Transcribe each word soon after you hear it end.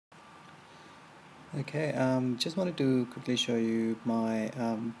Okay, just wanted to quickly show you my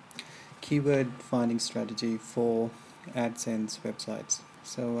keyword finding strategy for Adsense websites.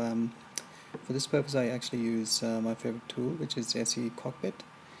 So for this purpose I actually use my favorite tool, which is SE Cockpit.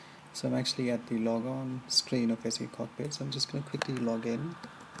 So I'm actually at the logon screen of SE Cockpit, so I'm just going to quickly log in.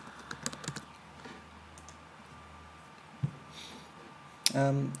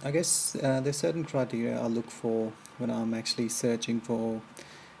 I guess there's certain criteria I look for when I'm actually searching for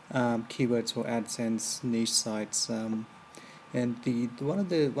keywords for Adsense niche sites. And one of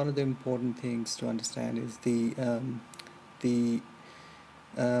the important things to understand is the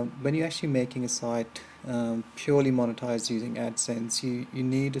when you're actually making a site purely monetized using AdSense, you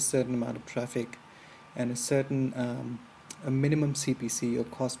need a certain amount of traffic and a minimum CPC or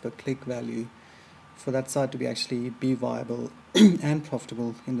cost per click value for that site to be actually be viable and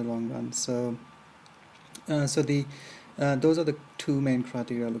profitable in the long run. So those are the two main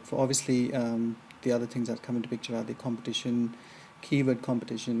criteria I look for. Obviously, the other things that come into picture are the competition, keyword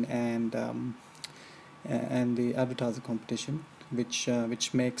competition, and the advertiser competition,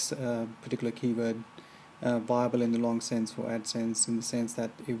 which makes a particular keyword viable in the long sense for AdSense, in the sense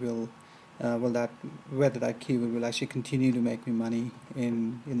that it will that whether that keyword will actually continue to make me money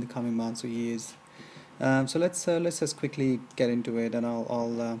in the coming months or years. So let's just quickly get into it, and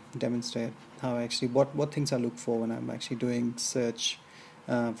I'll demonstrate how actually what things I look for when I'm actually doing search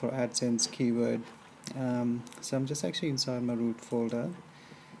for AdSense keyword. So I'm just actually inside my root folder,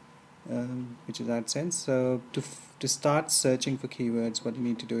 which is AdSense. So to start searching for keywords, what you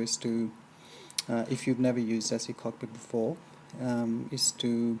need to do is to, if you've never used SE Cockpit before, is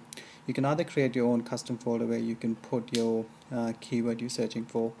to, you can either create your own custom folder where you can put your keyword you're searching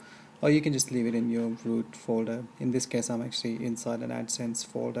for, or you can just leave it in your root folder. In this case, I'm actually inside an AdSense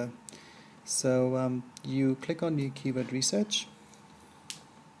folder. So you click on new keyword research,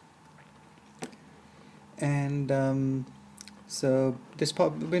 and so this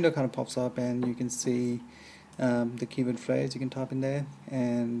window kind of pops up, and you can see the keyword phrase you can type in there.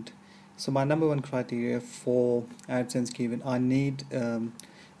 And so my number one criteria for AdSense keyword, I need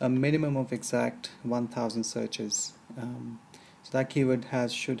a minimum of exact 1,000 searches. So that keyword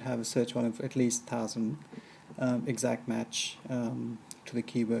should have a search volume of at least 1,000 exact match to the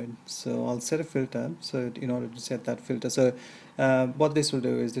keyword. So I'll set a filter. So in order to set that filter, so what this will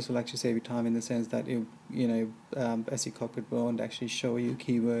do is this will actually save you time, in the sense that SE Cockpit won't actually show you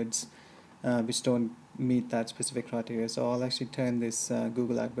keywords which don't meet that specific criteria. So I'll actually turn this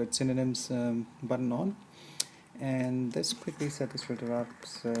Google AdWords synonyms button on, and let's quickly set this filter up.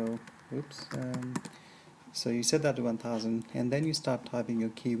 So oops. So you set that to 1,000, and then you start typing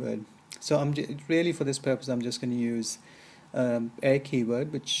your keyword. So really, for this purpose, I'm just going to use a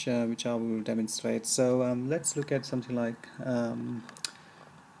keyword, which I will demonstrate. So let's look at something like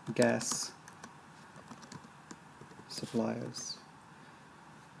gas suppliers.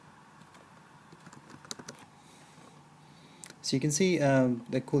 So you can see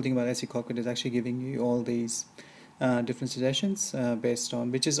the cool thing about SE Cockpit is actually giving you all these different suggestions based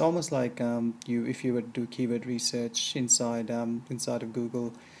on, which is almost like if you were to do keyword research inside of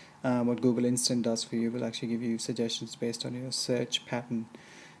Google. What Google Instant does for you will actually give you suggestions based on your search pattern.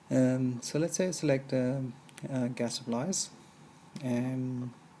 So let's say select gas supplies and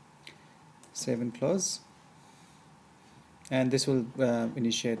save and close. And this will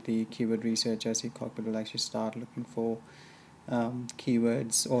initiate the keyword research. SE Cockpit will actually start looking for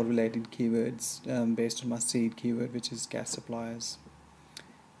keywords or related keywords based on my seed keyword, which is gas suppliers.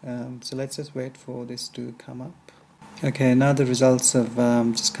 So let's just wait for this to come up. Okay, now the results have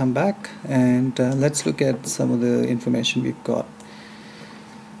just come back, and let's look at some of the information we've got.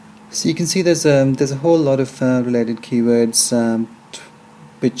 So you can see there's a whole lot of related keywords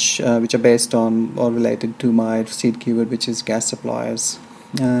which are based on or related to my seed keyword, which is gas suppliers.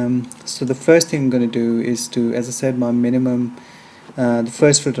 So the first thing I'm going to do is to, as I said, my minimum, the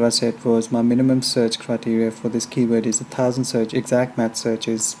first filter I set was my minimum search criteria for this keyword is 1,000 exact match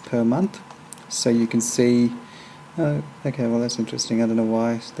searches per month. So you can see, okay, well that's interesting. I don't know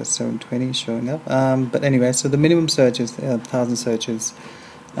why that's 720 showing up. But anyway, so the minimum search is 1,000 searches.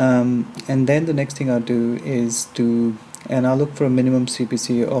 And then the next thing I'll do is and I'll look for a minimum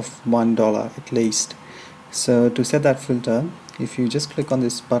CPC of $1 at least. So to set that filter, if you just click on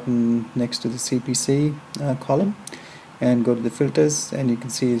this button next to the CPC column and go to the filters, and you can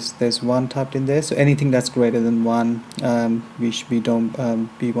see there's 1 typed in there. So anything that's greater than 1 we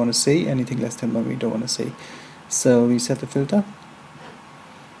want to see. Anything less than 1 we don't want to see. So we set the filter.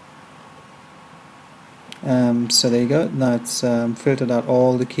 So there you go. Now it's filtered out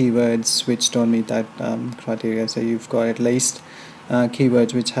all the keywords which don't meet that criteria. So you've got at least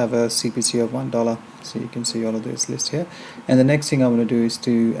keywords which have a CPC of $1. So you can see all of this list here. And the next thing I want to do is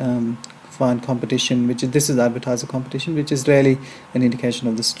to find competition, this is advertiser competition, which is really an indication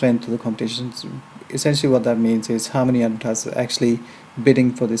of the strength of the competition. So essentially what that means is how many advertisers are actually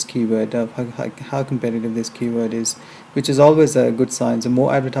bidding for this keyword, how competitive this keyword is, which is always a good sign. So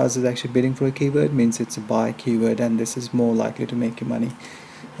more advertisers actually bidding for a keyword means it's a buy keyword, and this is more likely to make you money.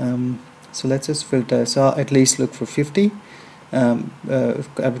 So let's just filter. So I'll at least look for 50.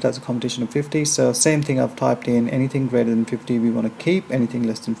 Advertiser competition of 50. So same thing, I've typed in anything greater than 50 we want to keep, anything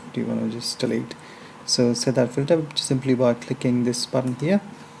less than 50 we want to just delete. So set that filter simply by clicking this button here.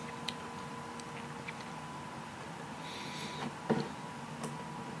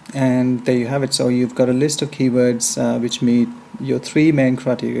 And there you have it. So you've got a list of keywords which meet your three main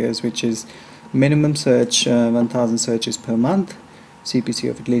criteria, which is minimum search, 1000 searches per month, CPC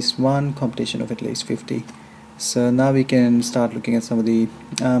of at least 1, competition of at least 50. So now we can start looking at some of the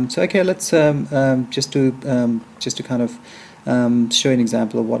so okay, let's just to kind of show an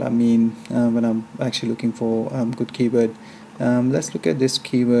example of what I mean when I'm actually looking for good keyword. Let's look at this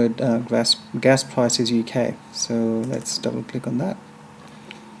keyword, gas prices UK. So let's double click on that.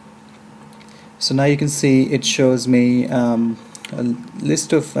 So now you can see it shows me a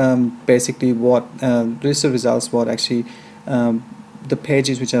list of basically what list of results, what actually the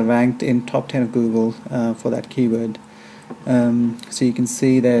pages which are ranked in top 10 of Google for that keyword. So you can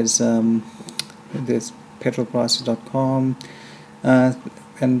see there's petrolprices.com and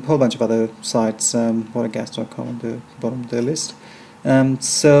a whole bunch of other sites, watergas.com at the bottom of the list.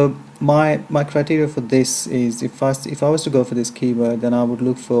 So my criteria for this is, if I was to go for this keyword, then I would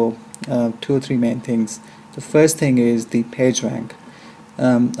look for 2 or 3 main things. The first thing is the page rank.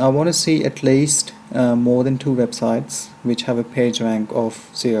 I want to see at least more than 2 websites which have a page rank of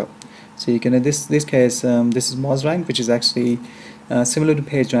 0. So you can, in this case, this is MozRank, which is actually similar to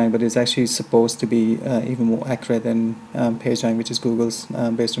PageRank, but it's actually supposed to be even more accurate than PageRank, which is Google's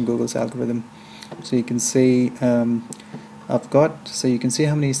based on Google's algorithm. So you can see I've got, so you can see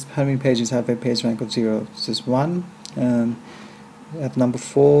how many pages have a page rank of 0. This is 1. At number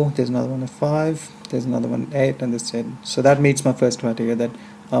 4, there's another one at 5. There's another one at 8, and this 10. So that meets my first criteria, that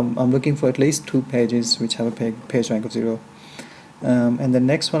I'm looking for at least 2 pages which have a page rank of 0. And the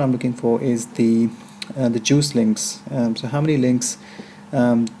next one I'm looking for is the juice links. So how many links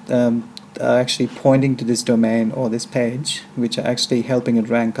are actually pointing to this domain or this page, which are actually helping it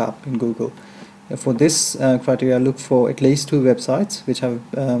rank up in Google. For this criteria, I look for at least 2 websites which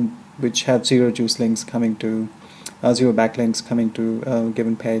have 0 juice links coming to 0 backlinks coming to a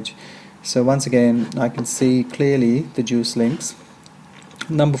given page. So once again, I can see clearly the juice links.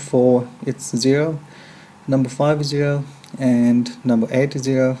 Number 4, it's 0. Number 5 is 0, and number 8 is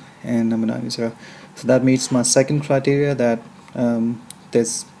 0, and number 9 is 0. So that meets my second criteria, that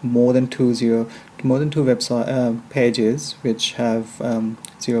there's more than 2 website pages which have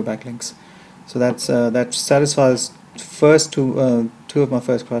 0 backlinks. So that satisfies first two of my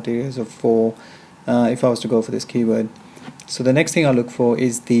first criteria of 4 if I was to go for this keyword. So the next thing I look for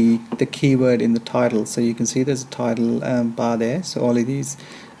is the keyword in the title. So you can see there's a title bar there. So all of these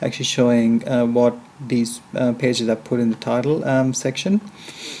actually showing what these pages are put in the title section.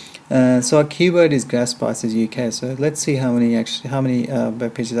 So our keyword is gas prices UK. So let's see how many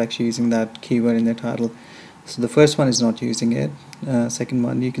web pages are actually using that keyword in their title. So the first one is not using it. Second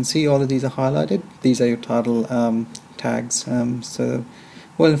one, you can see all of these are highlighted. These are your title tags. So,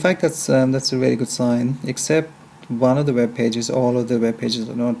 well, in fact, that's a really good sign. Except one of the web pages, all of the web pages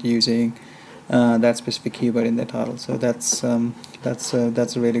are not using that specific keyword in their title. So that's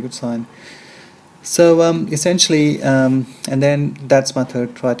a really good sign. So essentially, and then that's my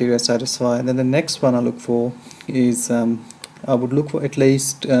third criteria satisfied. And then the next one I look for is I would look for at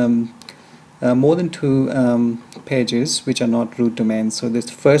least more than 2 pages which are not root domains. So this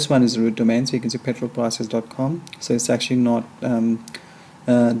first one is a root domain. So you can see petrolprices.com. So it's actually not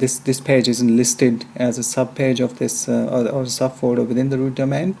this page isn't listed as a sub page of this or a subfolder within the root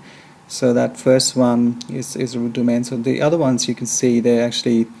domain. So that first one is a root domain. So the other ones you can see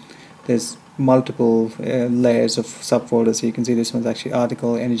there's multiple layers of subfolders. So you can see this one's actually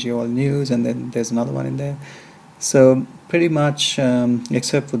article, energy, oil, news, and then there's another one in there. So pretty much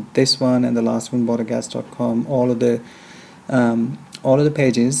except for this one and the last one, watergas.com, all of the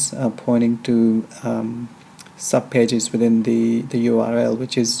pages are pointing to sub pages within the URL,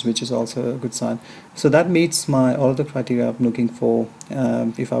 which is also a good sign. So that meets all of the criteria I'm looking for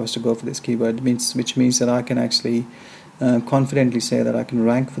if I was to go for this keyword, which means that I can actually confidently say that I can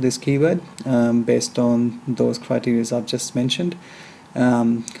rank for this keyword based on those criteria I've just mentioned.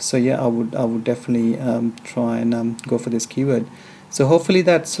 So yeah, I would definitely try and go for this keyword. So hopefully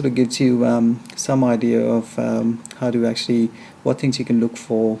that sort of gives you some idea of how to actually, what things you can look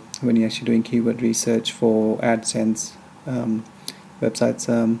for when you're actually doing keyword research for AdSense websites.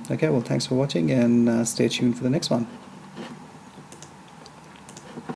 Okay, well, thanks for watching, and stay tuned for the next one.